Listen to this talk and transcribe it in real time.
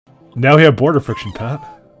Now we have border friction, Pat.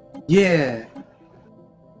 Yeah.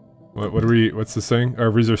 What are we? What's this thing? Our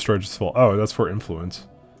resource storage is full. Oh, that's for influence.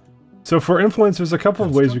 So for influence, there's a couple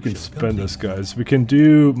of ways we can spend this, guys. We can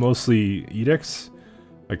do mostly edicts,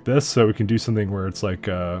 like this. So we can do something where it's like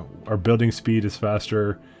our building speed is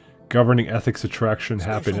faster, governing ethics, attraction,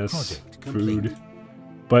 happiness, food.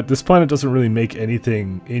 But this planet doesn't really make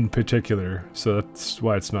anything in particular, so that's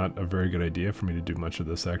why it's not a very good idea for me to do much of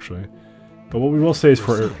this, actually. But what we will say is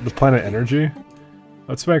for the planet energy,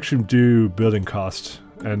 let's actually do building cost.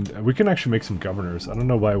 And we can actually make some governors. I don't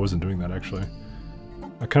know why I wasn't doing that, actually.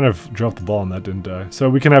 I kind of dropped the ball on that, didn't I? So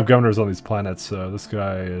we can have governors on these planets. This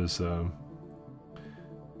guy is... I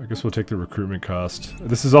guess we'll take the recruitment cost.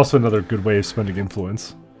 This is also another good way of spending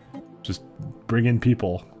influence. Just bring in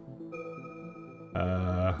people.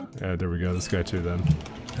 Yeah, there we go. This guy too, then.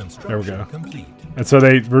 There we go. Complete. And so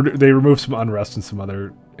they remove some unrest and some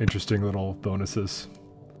other interesting little bonuses.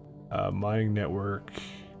 Mining network.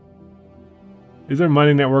 Either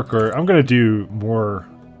mining network or I'm gonna do more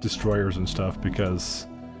destroyers and stuff because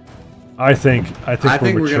I think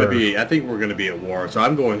we're gonna be at war. So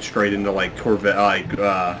I'm going straight into like Corvette,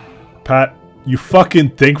 Pat, you fucking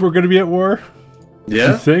think we're gonna be at war?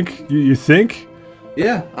 Yeah. You think? You think?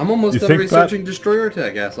 Yeah, I'm almost done researching destroyer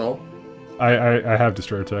tech, asshole. I have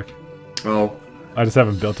destroyer tech. Oh. I just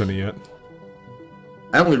haven't built any yet.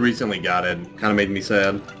 I only recently got it. Kind of made me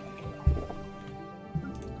sad.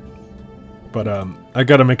 But I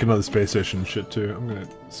gotta make another space station shit too. I'm gonna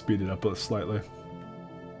speed it up slightly.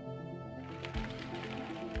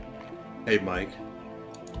 Hey, Mike.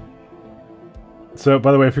 So,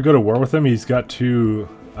 by the way, if you go to war with him, he's got 2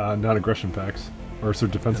 non-aggression packs. Or sort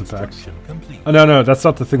of defensive packs. Oh, no, that's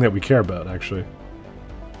not the thing that we care about, actually.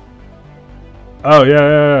 Oh,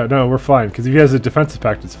 yeah, no, we're fine. Because if he has a defensive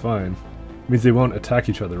pact, it's fine. It means they won't attack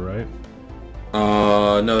each other, right?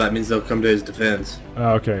 No, that means they'll come to his defense.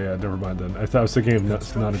 Oh, okay, yeah, never mind then. I was thinking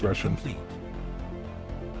of non-aggression.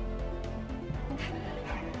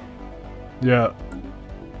 Yeah.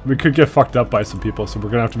 We could get fucked up by some people, so we're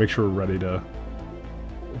gonna have to make sure we're ready to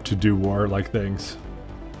do war-like things.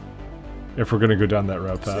 If we're gonna go down that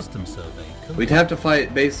route, Pat. We'd have to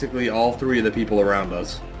fight basically all 3 of the people around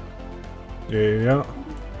us. Yeah.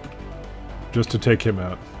 Just to take him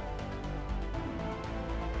out.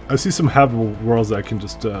 I see some habitable worlds that I can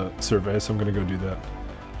just survey, so I'm gonna go do that.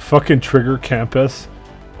 Fucking trigger campus.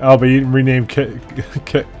 Oh, but you renamed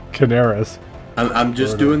Canaris. I'm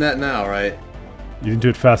just doing that now, right? You didn't do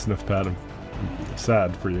it fast enough, Pat. I'm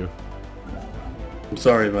sad for you. I'm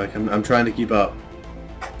sorry, Mike. I'm trying to keep up.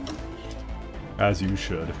 As you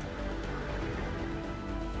should.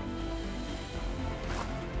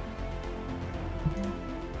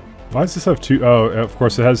 Why does this have 2? Oh, of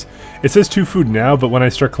course it has. It says 2 food now, but when I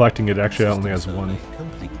start collecting it, actually only has 1.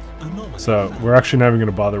 So we're actually not even going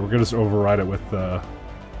to bother. We're going to just override it with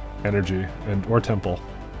energy or temple.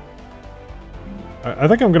 I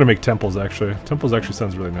think I'm going to make temples, actually. Temples actually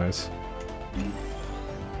sounds really nice.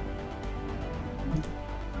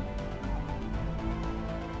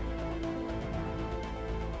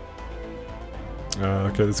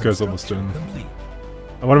 Okay, this guy's almost done.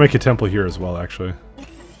 I want to make a temple here as well, actually.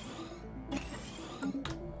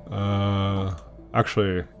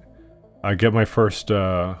 Actually, I get my first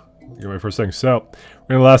thing. So, we're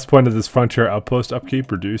gonna last point of this frontier outpost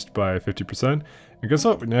upkeep reduced by 50%. And guess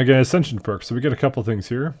what? We now get ascension perks. So we get a couple things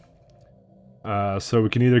here. So we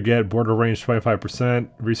can either get border range 25%,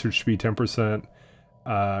 research speed 10%,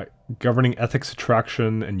 governing ethics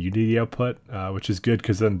attraction and unity output, which is good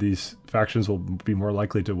because then these factions will be more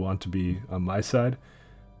likely to want to be on my side.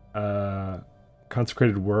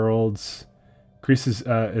 Consecrated worlds increases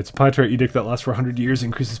its planetary edict that lasts for 100 years,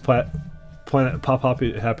 increases planet pop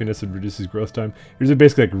happiness and reduces growth time. These are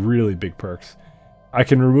basically like really big perks. I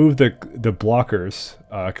can remove the blockers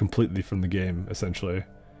completely from the game essentially,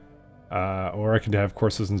 or I can have core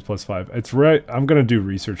systems +5. It's right. I'm gonna do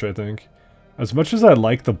research, I think. As much as I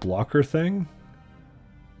like the blocker thing,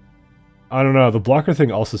 I don't know, the blocker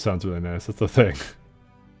thing also sounds really nice, that's the thing.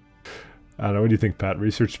 I don't know, what do you think, Pat?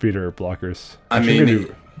 Research speed or blockers? I'm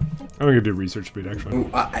gonna do research speed, actually.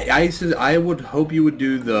 I would hope you would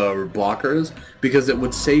do the blockers, because it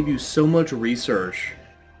would save you so much research.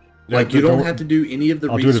 Yeah, like, you don't have to do any of the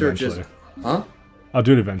researches. Huh? I'll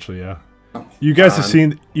do it eventually, yeah. You guys have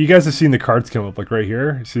seen the cards come up, like right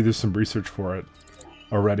here. You see there's some research for it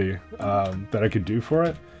already that I could do for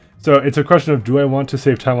it. So it's a question of, do I want to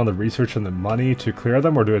save time on the research and the money to clear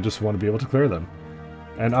them, or do I just want to be able to clear them?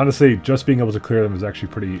 And honestly, just being able to clear them is actually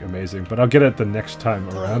pretty amazing. But I'll get it the next time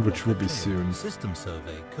around, which will be soon. System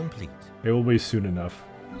survey complete. It will be soon enough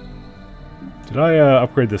Did I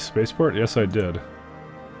upgrade this spaceport? Yes, I did.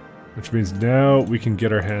 Which means now we can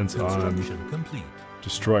get our hands on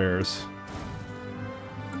destroyers.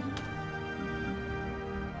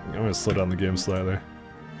 I'm gonna slow down the game slightly.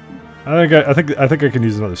 I think I can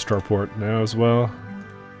use another starport now as well.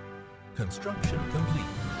 Construction complete.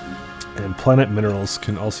 And planet minerals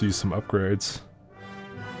can also use some upgrades.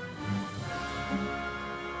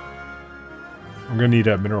 I'm gonna need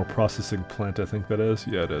a mineral processing plant, I think that is.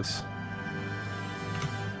 Yeah, it is.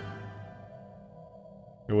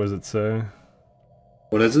 What does it say?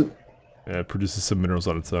 What is it? Yeah, it produces some minerals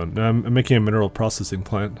on its own. No, I'm making a mineral processing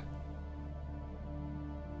plant.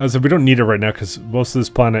 As if we don't need it right now because most of this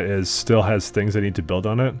planet still has things I need to build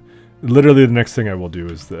on it. Literally the next thing I will do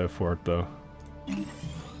is the for it though.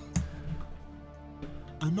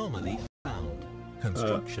 Anomaly found.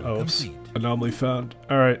 Construction complete. Anomaly found.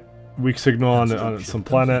 Alright. Weak signal on some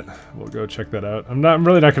planet. We'll go check that out. I'm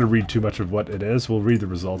really not going to read too much of what it is. We'll read the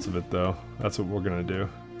results of it though. That's what we're going to do.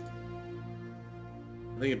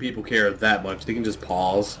 I think if people care that much, they can just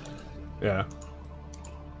pause. Yeah.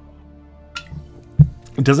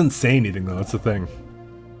 It doesn't say anything though, that's the thing.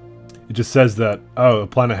 It just says that, oh, a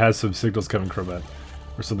planet has some signals coming from it.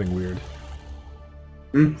 Or something weird.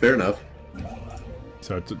 Fair enough.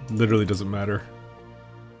 So it literally doesn't matter.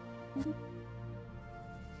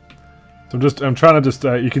 So I'm trying to just,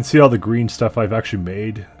 you can see all the green stuff I've actually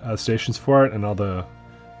made stations for it, and all the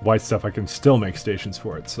white stuff I can still make stations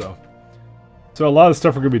for it, so. So a lot of the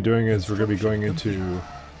stuff we're going to be doing is we're going to be going into,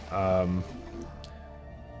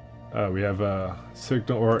 we have a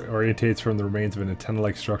signal orientates from the remains of an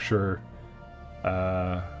antenna-like structure.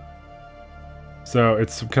 So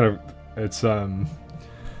it's kind of, it's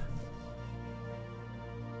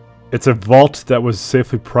a vault that was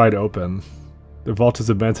safely pried open. The vault is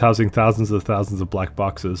immense, housing thousands of black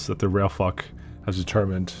boxes that the railfuck has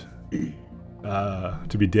determined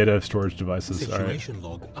to be data storage devices. Situation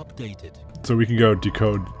log updated. So we can go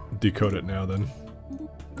decode it now then.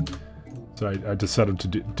 So I just set him to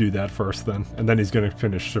do that first then, and then he's going to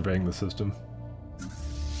finish surveying the system.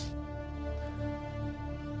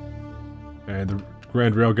 And the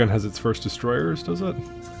Grand Railgun has its first destroyers, does it?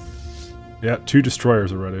 Yeah, 2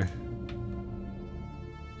 destroyers already.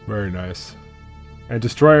 Very nice. And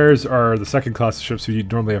destroyers are the second class of ships who you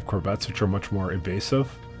normally have corvettes, which are much more evasive,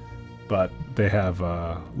 but they have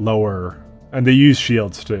lower, and they use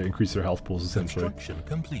shields to increase their health pools essentially,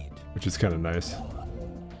 Complete. which is kind of nice.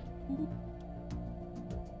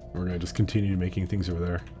 We're gonna just continue making things over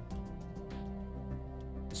there.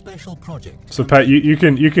 Special project. So Pat, you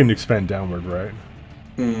can expand downward, right?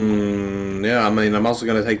 Yeah. I mean, I'm also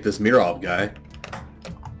gonna take this Mirov guy.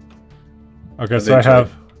 Okay, so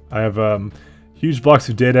I have huge blocks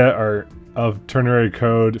of data are of ternary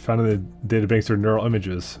code found in the databanks are neural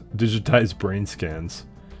images, digitized brain scans.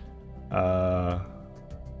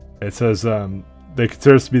 It says they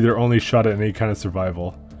consider this to be their only shot at any kind of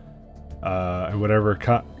survival. And whatever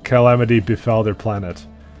calamity befell their planet.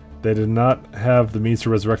 They did not have the means to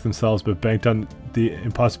resurrect themselves, but banked on the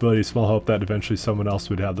impossibility, small hope that eventually someone else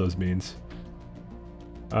would have those means.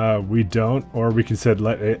 We don't, or we can say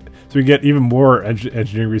let it. So we get even more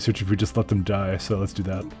engineering research if we just let them die. So let's do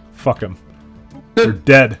that. Fuck them. They're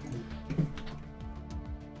dead.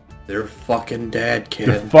 They're fucking dead, kid.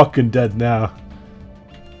 They're fucking dead now.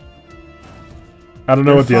 I don't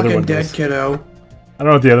know what the other one does. Kiddo. I don't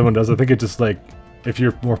know what the other one does. I think it just like, if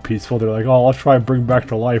you're more peaceful, they're like, oh, I'll try and bring back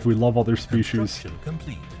to life. We love other species.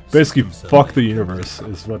 Basically, fuck the universe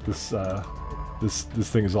is what this this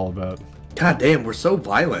thing is all about. God damn, we're so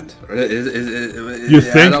violent. You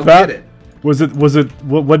think that? Was it?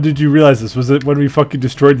 What did you realize this? Was it when we fucking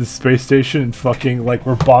destroyed the space station and fucking like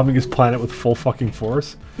we're bombing his planet with full fucking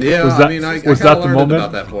force? Yeah, was that, I mean, I was that the moment?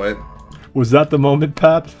 About that point. Was that the moment,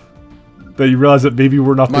 Pat? That you realize that maybe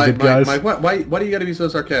we're not the good guys? Mike, why do you gotta be so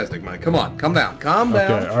sarcastic, Mike? Come on, calm down, calm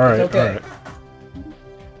down. Okay, alright, okay. Alright.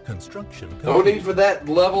 Construction. No need for that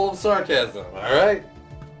level of sarcasm, alright?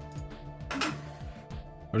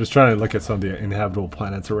 I'm just trying to look at some of the inhabitable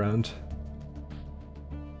planets around.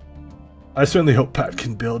 I certainly hope Pat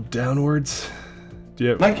can build downwards.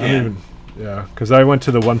 I can. Yeah, because I went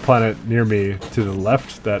to the one planet near me to the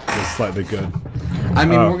left that was slightly good. I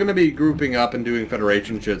mean, we're going to be grouping up and doing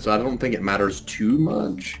Federation shit, so I don't think it matters too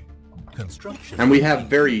much. Construction. And we have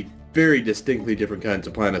very, very distinctly different kinds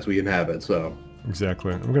of planets we inhabit, so...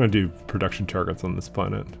 Exactly. I'm going to do production targets on this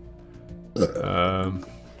planet.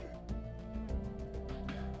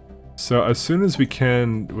 So as soon as we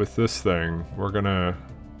can with this thing, we're going to...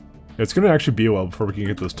 It's going to actually be a while before we can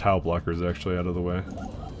get those tile blockers actually out of the way.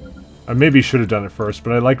 I maybe should have done it first,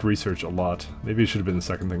 but I like research a lot. Maybe it should have been the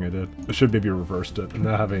second thing I did. I should have maybe reversed it and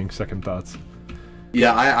not having second thoughts.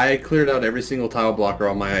 Yeah, I cleared out every single tile blocker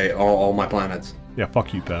on my all my planets. Yeah,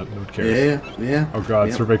 fuck you, Pat. No one cares. Yeah. Oh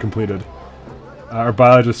god, survey completed. Our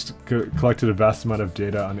biologists collected a vast amount of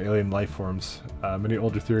data on alien life forms. Many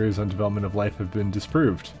older theories on development of life have been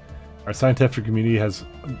disproved. Our scientific community has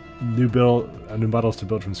new models to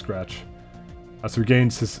build from scratch. So we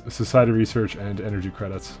gained society research and energy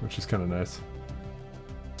credits, which is kind of nice.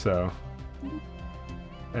 So,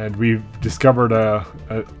 and we've discovered a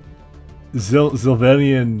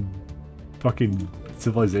Zilvanian fucking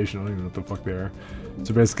civilization. I don't even know what the fuck they are.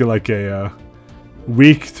 So basically like a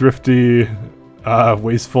weak, thrifty,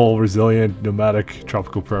 wasteful, resilient, nomadic,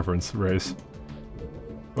 tropical preference race.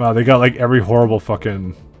 Wow, they got like every horrible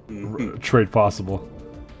fucking trait possible.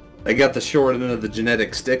 They got the short end of the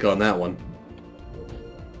genetic stick on that one.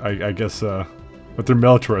 I guess, but they're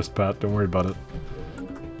militarist, Pat. Don't worry about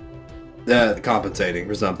it. Compensating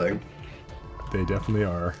for something. They definitely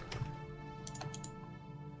are.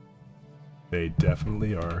 They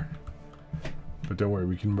definitely are. But don't worry,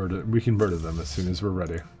 we can murder them as soon as we're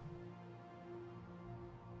ready.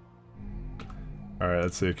 Alright,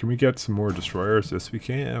 let's see. Can we get some more destroyers? Yes, we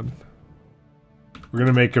can. We're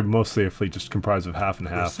gonna make mostly a fleet just comprised of half and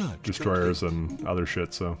half destroyers and other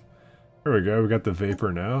shit, so... There we go, we got the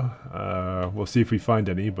Vapor now. We'll see if we find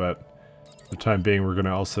any, but for the time being we're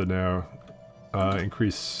gonna also now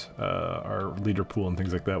increase our leader pool and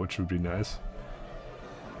things like that, which would be nice.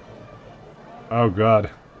 Oh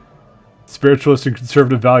god. Spiritualist and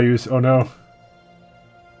conservative values, oh no.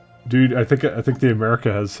 Dude, I think the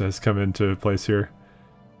America has come into place here.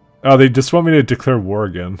 Oh, they just want me to declare war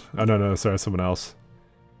again. Oh no, sorry, someone else.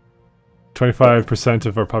 25%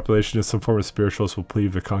 of our population is some form of spiritualist will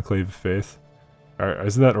leave the conclave of faith. Alright,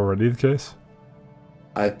 isn't that already the case?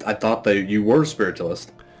 I thought that you were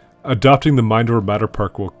spiritualist. Adopting the mind over matter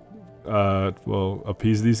park will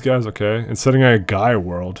appease these guys, okay. And setting out a Gaia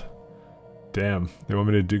world. Damn, they want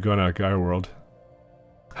me to go on a Gaia world.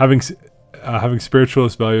 Having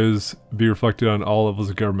spiritualist values be reflected on all levels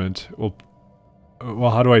of government. Well,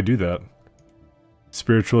 how do I do that?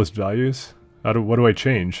 Spiritualist values? What do I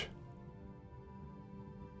change?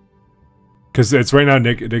 Because it's right now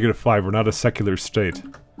 -5. We're not a secular state.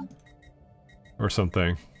 Or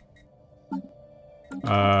something.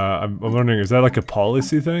 I'm wondering, is that like a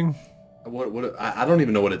policy thing? I don't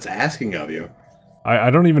even know what it's asking of you.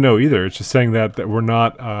 I don't even know either. It's just saying that we're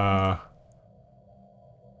not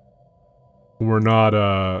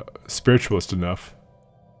spiritualist enough.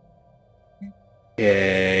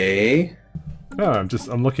 Okay. No,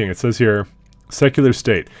 I'm looking. It says here, secular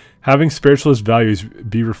state. Having spiritualist values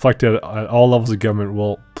be reflected at all levels of government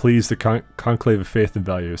will please the conclave of faith and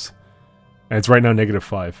values. And it's right now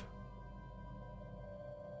 -5.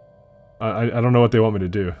 I don't know what they want me to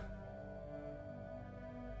do.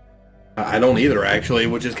 I don't either, actually,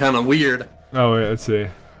 which is kind of weird. Oh, wait, let's see.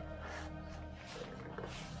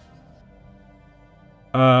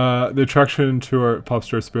 The attraction to our pop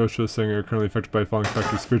star spiritualist thing are currently affected by the following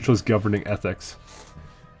factors. Spiritualist governing ethics.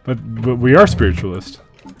 But we are spiritualist.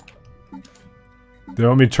 They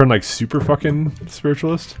want me to turn like super fucking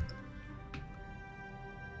spiritualist?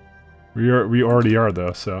 We already are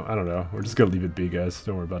though, so I don't know. We're just gonna leave it be, guys.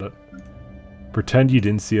 Don't worry about it. Pretend you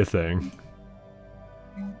didn't see a thing.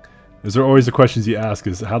 Those are always the questions you ask,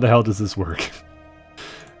 is how the hell does this work?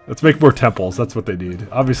 Let's make more temples. That's what they need.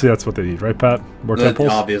 Obviously that's what they need, right Pat? More temples?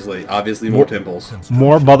 Obviously more temples.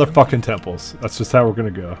 More motherfucking temples. That's just how we're gonna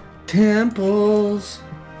go. Temples.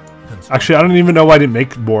 Actually, I don't even know why I didn't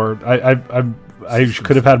make more. I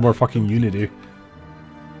could have had more fucking unity.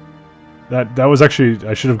 That was actually,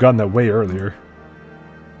 I should have gotten that way earlier.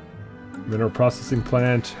 Mineral processing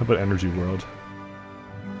plant. How about energy world?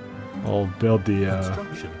 I'll build the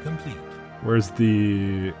Construction complete. where's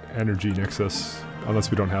the energy nexus?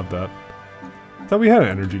 Unless we don't have that. I thought we had an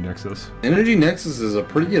energy nexus. Energy nexus is a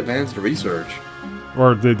pretty advanced research.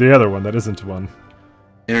 Or the other one that isn't one.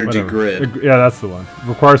 Energy Whatever. grid. Yeah, that's the one.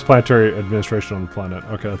 Requires planetary administration on the planet.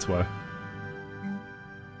 Okay, that's why.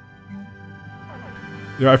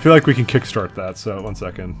 Yeah, I feel like we can kickstart that, so one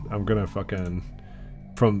second. I'm gonna fucking...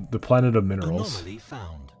 From the planet of minerals. Anomaly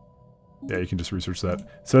found. Yeah, you can just research that.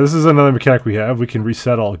 So this is another mechanic we have. We can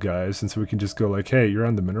reset all guys, and so we can just go like, hey, you're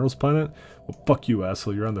on the minerals planet? Well, fuck you,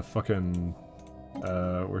 asshole. You're on the fucking...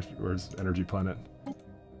 where's energy planet?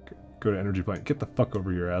 Go to energy planet. Get the fuck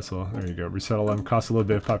over here, asshole. There you go. Resettle them. Costs a little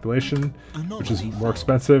bit of population, which is more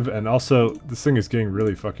expensive, and also, this thing is getting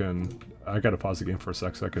really fucking... I gotta pause the game for a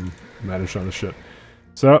sec so I can manage on this shit.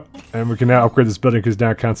 So, and we can now upgrade this building because now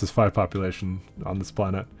it counts as 5 population on this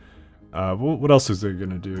planet. What else is it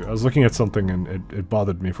gonna do? I was looking at something and it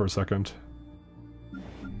bothered me for a second.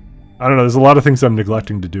 I don't know, there's a lot of things I'm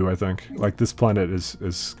neglecting to do, I think. Like, this planet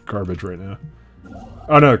is garbage right now.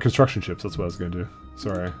 Oh no, construction ships, that's what I was gonna do.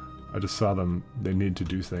 Sorry. I just saw them, they need to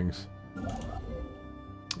do things.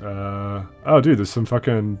 Oh dude, there's some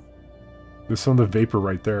of the vapor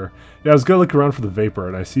right there. Yeah, I was gonna look around for the vapor,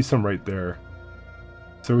 and I see some right there.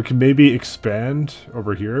 So we can maybe expand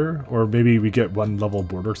over here, or maybe we get one level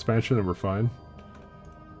border expansion and we're fine.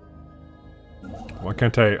 Why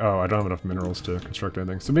can't I... Oh, I don't have enough minerals to construct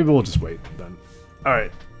anything, so maybe we'll just wait then.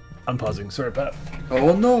 Alright, I'm pausing. Sorry, Pat.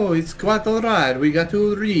 Oh no, it's quite alright. We got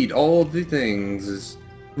to read all the things.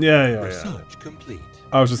 Yeah. Research complete.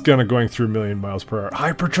 I was just kind of going through 1,000,000 miles per hour.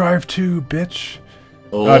 Hyperdrive 2, bitch!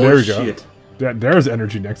 Oh, there we shit. go. There's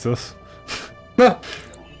Energy Nexus.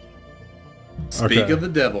 Speak of the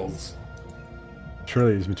devils.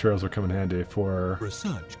 Surely these materials will come in handy for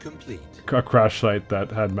Research complete. a crash site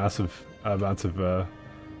that had massive amounts of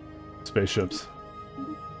spaceships.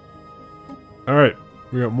 Alright,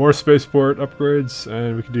 we got more spaceport upgrades,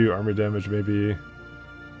 and we can do armor damage maybe.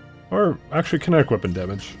 Or actually kinetic weapon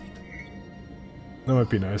damage. That might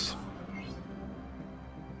be nice.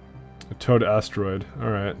 A towed asteroid,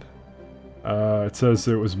 alright. It says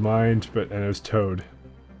it was mined, and it was towed.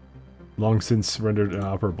 Long since rendered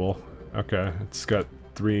inoperable. Okay, it's got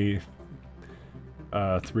three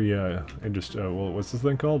well, what's this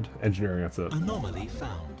thing called? Engineering, that's it. Anomaly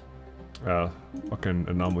found. Fucking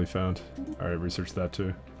anomaly found. Alright, research that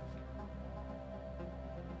too.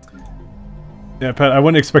 Yeah, Pat, I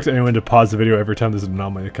wouldn't expect anyone to pause the video every time there's an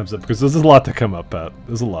anomaly that comes up, because there's a lot to come up, Pat.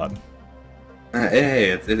 There's a lot.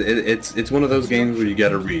 Hey, it's one of those games where you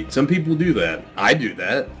gotta read. Some people do that. I do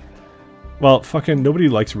that. Well, fucking nobody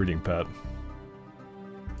likes reading, Pat.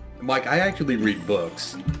 Mike, I actually read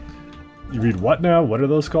books. You read what now? What are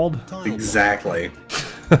those called? Exactly.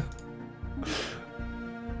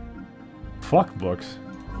 Fuck books.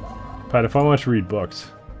 Pat, if I want to read books,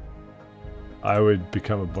 I would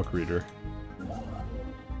become a book reader.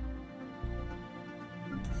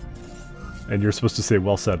 And you're supposed to say,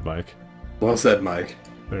 well said, Mike. Well said, Mike.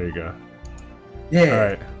 There you go.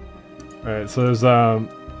 Yeah. Alright, so there's,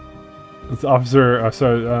 this officer,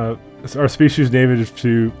 our species native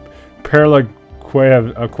to Paraguay,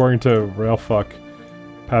 according to Railfuck,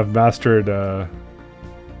 have mastered,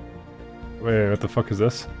 wait, what the fuck is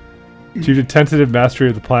this? Due to tentative mastery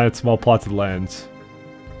of the planet's small plots of lands,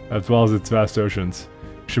 as well as its vast oceans.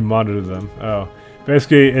 You should monitor them. Oh.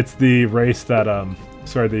 Basically, it's the race that,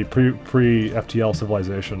 the pre-FTL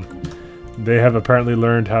civilization. They have apparently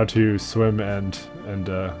learned how to swim and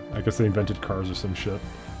I guess they invented cars or some shit.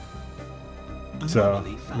 So,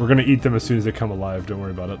 we're gonna eat them as soon as they come alive, don't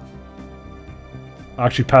worry about it.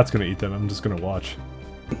 Actually, Pat's gonna eat them, I'm just gonna watch.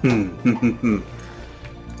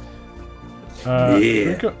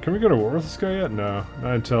 Yeah. Can we go to war with this guy yet? No,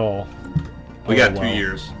 not until... We got 2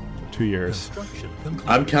 years. 2 years.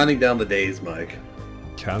 I'm counting down the days, Mike.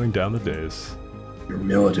 Counting down the days. Your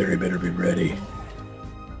military better be ready.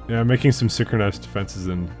 Yeah, I'm making some synchronized defenses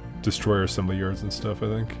and destroyer assembly yards and stuff, I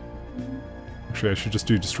think. Actually, I should just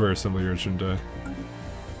do destroyer assembly yards, shouldn't I?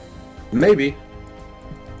 Maybe.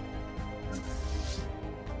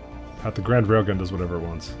 The Grand Railgun does whatever it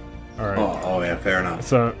wants. Alright. Oh yeah, fair enough.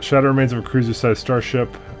 So, shadow remains of a cruiser-sized starship.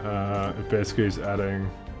 It basically is adding...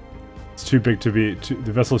 It's too big to be...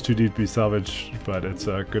 the vessel is too deep to be salvaged, but it's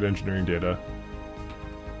good engineering data.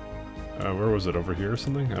 Where was it? Over here or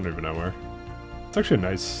something? I don't even know where. It's actually a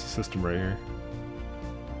nice system right here.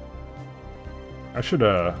 I should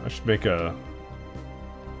make a...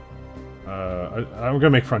 I'm gonna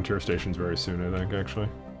make frontier stations very soon, I think, actually.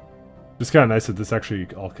 It's kind of nice that this actually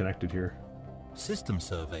all connected here. System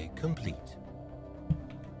survey complete.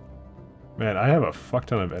 Man, I have a fuck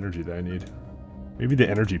ton of energy that I need. Maybe the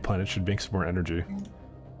energy planet should make some more energy.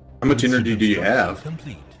 How much energy do you have?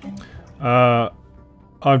 Complete.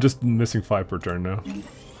 I'm just missing 5 per turn now.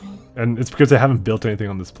 And it's because I haven't built anything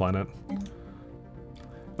on this planet.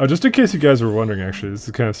 Oh, just in case you guys were wondering, actually, this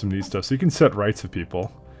is kind of some neat stuff. So you can set rights of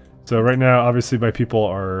people. So right now, obviously, my people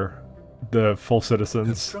are the full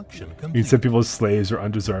citizens. You can set people as slaves or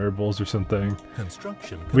undesirables or something.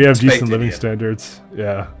 We have decent living standards.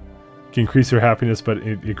 Yeah. You can increase your happiness, but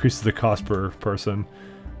it increases the cost per person.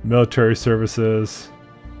 Military services.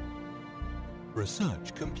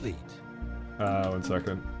 Research complete. 1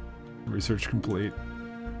 second. Research complete.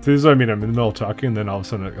 So this is what I mean, I'm in the middle of talking, and then all of a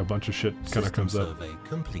sudden a bunch of shit kind of comes up.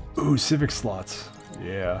 Complete. Ooh, civic slots.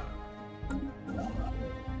 Yeah.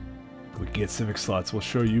 We can get civic slots. We'll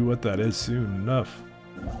show you what that is soon enough.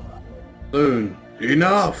 Soon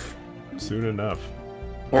enough. Soon enough.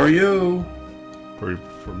 For you.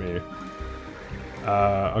 For me.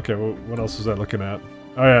 Okay, well, what else was I looking at?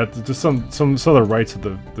 Oh yeah, just some other rights of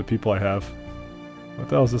the people I have. What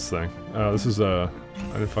the hell is this thing? Oh, this is I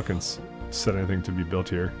didn't fucking set anything to be built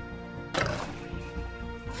here.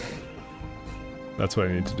 That's what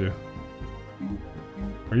I need to do.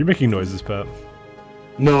 Are you making noises, Pat?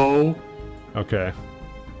 No. Okay.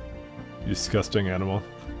 You disgusting animal.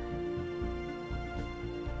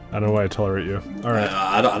 I don't know why I tolerate you. Alright.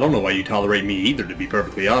 I don't know why you tolerate me either, to be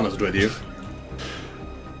perfectly honest with you.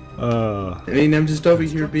 I mean, I'm just over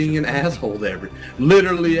here being an asshole to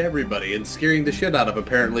literally everybody and scaring the shit out of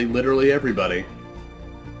apparently literally everybody.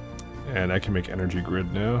 And I can make energy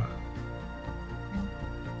grid now.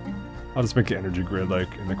 I'll just make an energy grid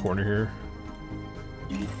like in the corner here.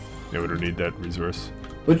 Yeah, we don't need that resource.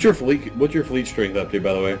 What's your fleet strength up to,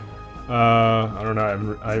 by the way? I don't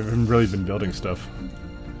know. I haven't really been building stuff.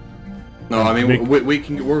 No, I mean we're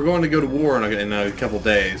going to go to war in a couple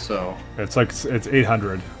days, so it's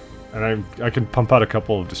 800, and I can pump out a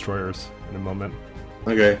couple of destroyers in a moment.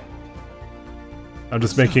 Okay. I'm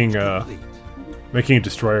just making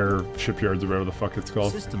destroyer shipyards or whatever the fuck it's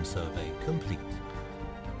called. System survey complete.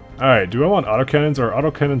 All right. Do I want autocannons or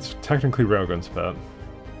autocannons technically railguns, Pat?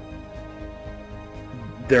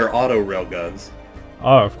 They're auto railguns.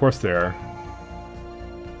 Oh, of course they are.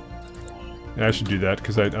 Yeah, I should do that,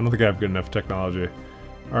 because I don't think I have good enough technology.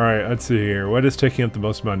 Alright, let's see here. What is taking up the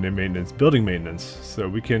most amount of maintenance? Building maintenance. So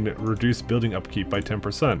we can reduce building upkeep by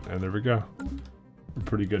 10%, and there we go. We're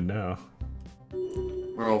pretty good now.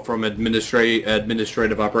 We're all from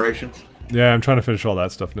administrative operations? Yeah, I'm trying to finish all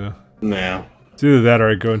that stuff now. Yeah. It's either that or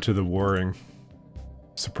I go into the warring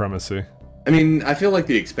supremacy. I mean, I feel like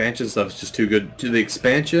the expansion stuff is just too good. The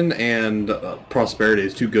expansion and prosperity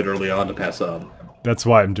is too good early on to pass up. That's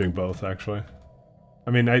why I'm doing both, actually.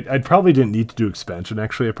 I mean, I probably didn't need to do expansion,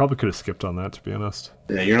 actually. I probably could have skipped on that, to be honest.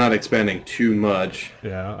 Yeah, you're not expanding too much.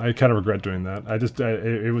 Yeah, I kind of regret doing that.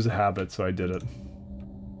 It was a habit, so I did it.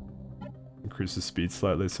 Increase the speed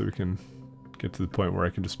slightly so we can get to the point where I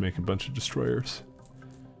can just make a bunch of destroyers.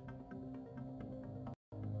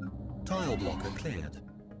 Tile blocker cleared.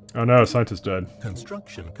 Oh no, scientist died.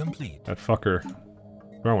 Construction complete. That fucker.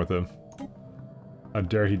 What's wrong with him? How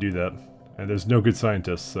dare he do that? And there's no good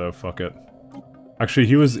scientists, so fuck it. Actually,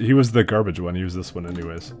 he was the garbage one. He was this one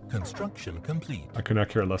anyways. Construction complete. I could not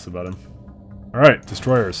care less about him. Alright,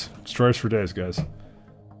 destroyers. Destroyers for days, guys.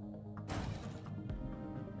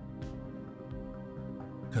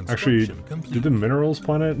 Actually, did the minerals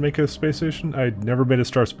planet make a space station? I never made a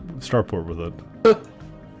starport with it.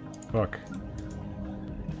 Fuck.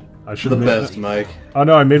 I should have made the best, Mike. Oh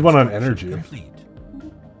no, I made one on energy.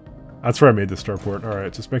 That's where I made the starport.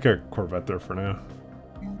 Alright, just make a Corvette there for now.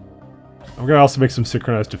 I'm gonna also make some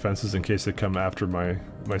synchronized defenses in case they come after my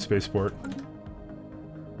spaceport.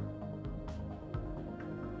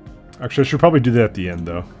 Actually, I should probably do that at the end,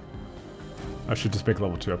 though. I should just make a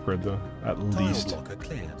level 2 upgrade, though. At least.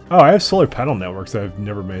 Oh, I have solar panel networks that I've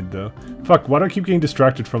never made, though. Fuck, why do I keep getting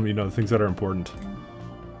distracted from, you know, the things that are important?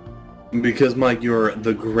 Because, Mike, you're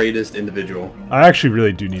the greatest individual. I actually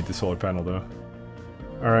really do need the solar panel, though.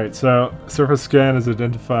 Alright, so surface scan has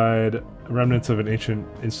identified remnants of an ancient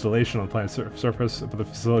installation on the planet's surface, but the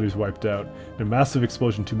facility was wiped out in a massive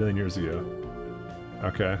explosion 2 million years ago.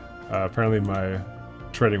 Okay, apparently my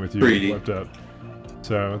trading with you was wiped out.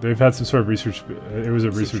 So they've had some sort of research. It was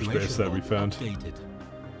a research base that we found.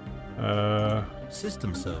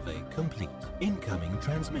 System survey complete. Incoming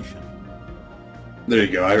transmission. There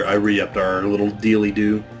you go. I re-upped our little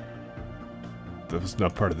dealy-do. That was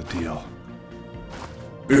not part of the deal.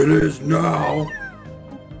 It is now.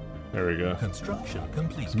 There we go. Construction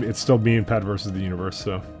complete. It's still me and Pat versus the universe,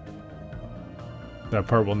 so that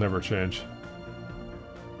part will never change.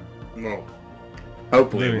 No.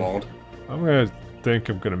 Hopefully it won't. I'm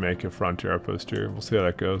gonna make a frontier outpost here. We'll see how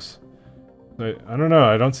that goes. I don't know.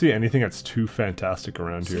 I don't see anything that's too fantastic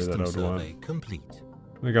around here that I would want. Complete.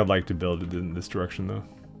 I think I'd like to build it in this direction, though.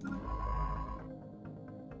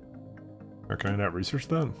 Or can I not research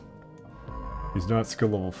that? He's not skill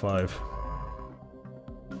level 5.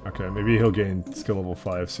 Okay, maybe he'll gain skill level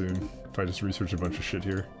 5 soon, if I just research a bunch of shit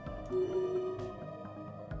here.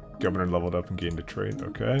 Governor leveled up and gained a trait,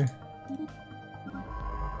 okay.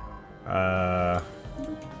 Yeah,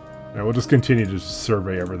 we'll just continue to just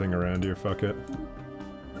survey everything around here, fuck it.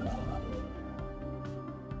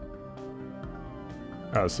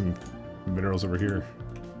 Oh, some minerals over here.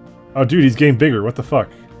 Oh, dude, he's getting bigger, what the fuck?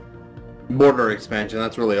 Border expansion,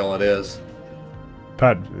 that's really all it is.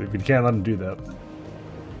 Pat, you can't let him do that.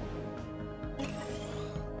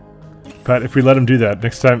 Pat, if we let him do that,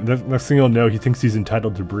 next thing you'll know, he thinks he's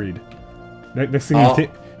entitled to breed. Next thing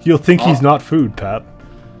he'll think he's not food, Pat.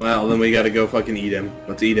 Well, then we gotta go fucking eat him.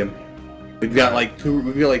 Let's eat him. We've got like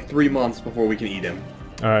 3 months before we can eat him.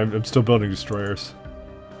 I'm still building destroyers.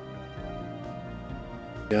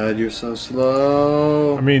 God, you're so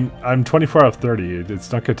slow. I mean, I'm 24 out of 30.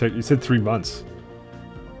 It's not gonna take. You said 3 months.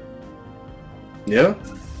 Yeah.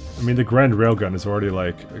 I mean, the Grand Railgun is already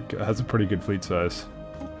like has a pretty good fleet size.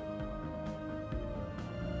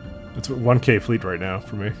 It's a 1K fleet right now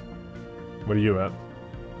for me. What are you at?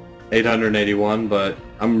 881, but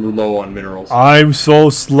I'm low on minerals. I'm so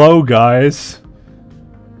slow, guys.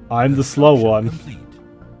 I'm the slow one.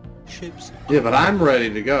 Yeah, but I'm ready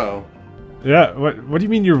to go. Yeah, what do you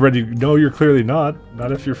mean you're ready? No, you're clearly not.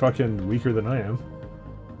 Not if you're fucking weaker than I am.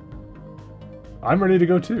 I'm ready to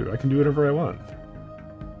go too. I can do whatever I want.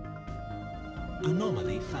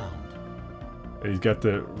 Anomaly found. He's got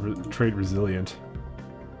the trait resilient.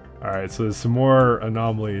 Alright, so there's some more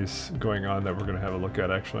anomalies going on that we're going to have a look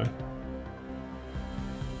at, actually.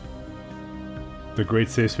 The Great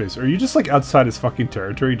Safe Space. Are you just, like, outside his fucking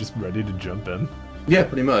territory, just ready to jump in? Yeah,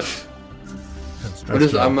 pretty much.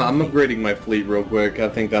 I'm upgrading my fleet real quick. I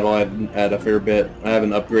think that'll add a fair bit. I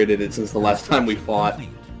haven't upgraded it since the last time we fought.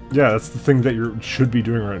 Yeah, that's the thing that you should be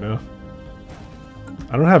doing right now.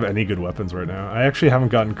 I don't have any good weapons right now. I actually haven't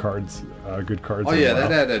gotten cards, good cards. Oh yeah,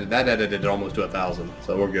 that added it almost to 1,000,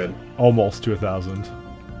 so we're good. Almost to 1,000.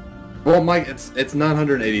 Well, Mike, it's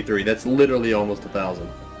 983. That's literally almost 1,000.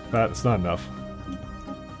 That's not enough.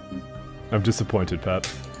 I'm disappointed,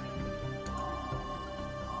 Pat.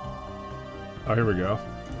 Oh, here we go.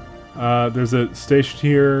 There's a station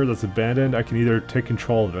here that's abandoned. I can either take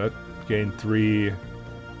control of it, gain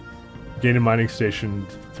a mining station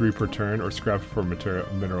 3 per turn, or scrap for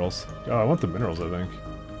minerals. Oh, I want the minerals, I think.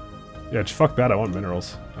 Yeah, just fuck that, I want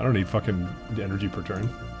minerals. I don't need fucking energy per turn.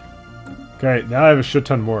 Okay, now I have a shit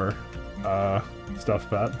ton more stuff,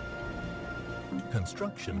 Pat.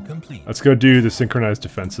 Construction complete. Let's go do the synchronized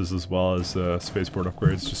defenses as well as spaceport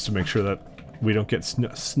upgrades, just to make sure that we don't get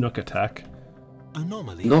snook attack.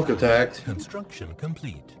 Anomaly. Snook attacked. Construction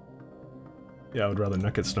complete. Yeah, I would rather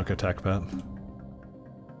not get snook attack, Pat.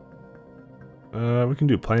 We can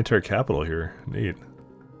do planetary capital here. Neat.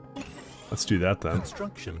 Let's do that then.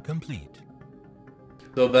 Construction complete.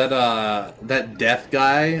 So that death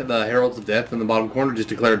guy, the Heralds of Death in the bottom corner, just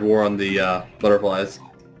declared war on the butterflies.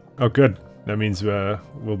 Oh, good. That means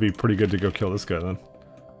we'll be pretty good to go kill this guy then.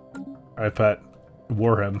 Alright, Pat.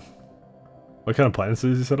 War him. What kind of planets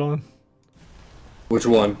does he settle on? Which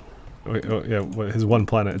one? Wait, oh, yeah, his one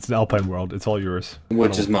planet. It's an alpine world. It's all yours.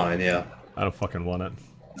 Which is mine, yeah. I don't fucking want it.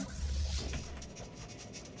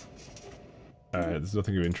 Alright, there's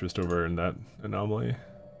nothing of interest over in that anomaly.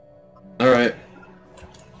 Alright.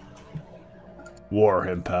 War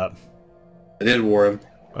him, Pat. I did war him.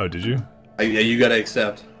 Oh, did you? Yeah, you gotta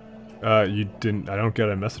accept. You didn't. I don't get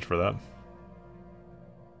a message for that.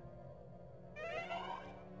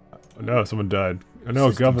 No, someone died. I know,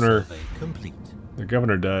 governor. The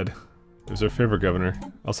governor died. It was our favorite governor.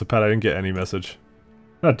 Also, Pat, I didn't get any message.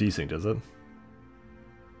 Not desync, is it?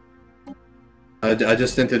 I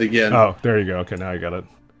just sent it again. Oh, there you go. Okay, now I got it.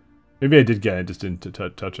 Maybe I did get it, I just didn't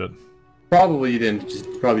touch it. Probably you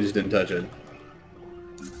didn't. Probably just didn't touch it.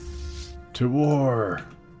 To war.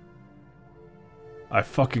 I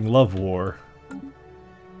fucking love war.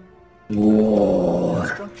 War.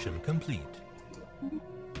 Construction complete.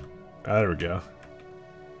 Ah, there we go.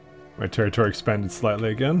 My territory expanded slightly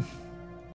again.